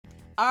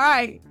All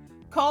right.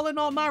 Calling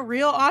all my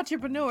real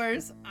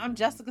entrepreneurs. I'm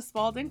Jessica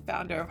Spalding,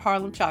 founder of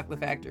Harlem Chocolate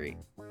Factory.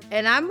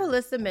 And I'm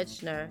Melissa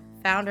Mitchner,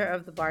 founder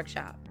of The Bark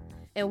Shop.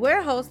 And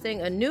we're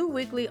hosting a new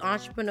weekly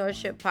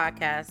entrepreneurship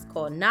podcast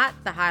called Not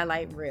the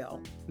Highlight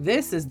Reel.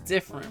 This is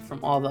different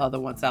from all the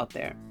other ones out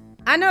there.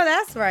 I know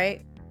that's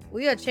right.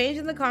 We are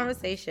changing the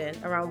conversation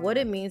around what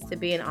it means to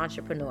be an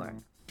entrepreneur.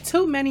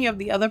 Too many of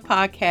the other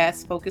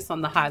podcasts focus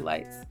on the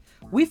highlights.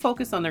 We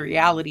focus on the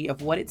reality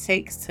of what it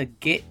takes to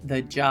get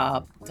the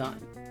job done.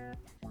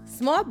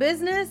 Small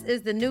business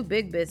is the new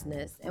big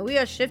business, and we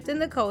are shifting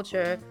the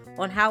culture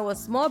on how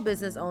us small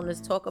business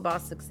owners talk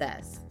about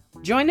success.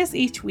 Join us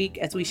each week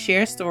as we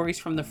share stories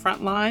from the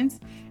front lines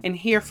and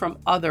hear from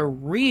other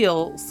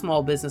real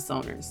small business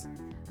owners.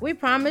 We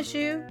promise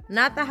you,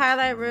 Not the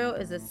Highlight Reel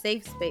is a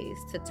safe space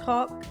to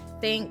talk,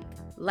 think,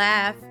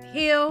 laugh,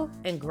 heal,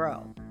 and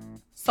grow.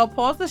 So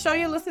pause the show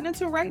you're listening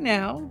to right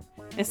now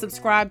and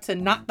subscribe to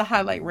Not the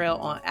Highlight Reel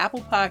on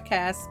Apple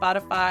Podcasts,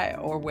 Spotify,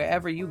 or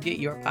wherever you get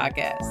your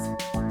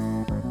podcasts.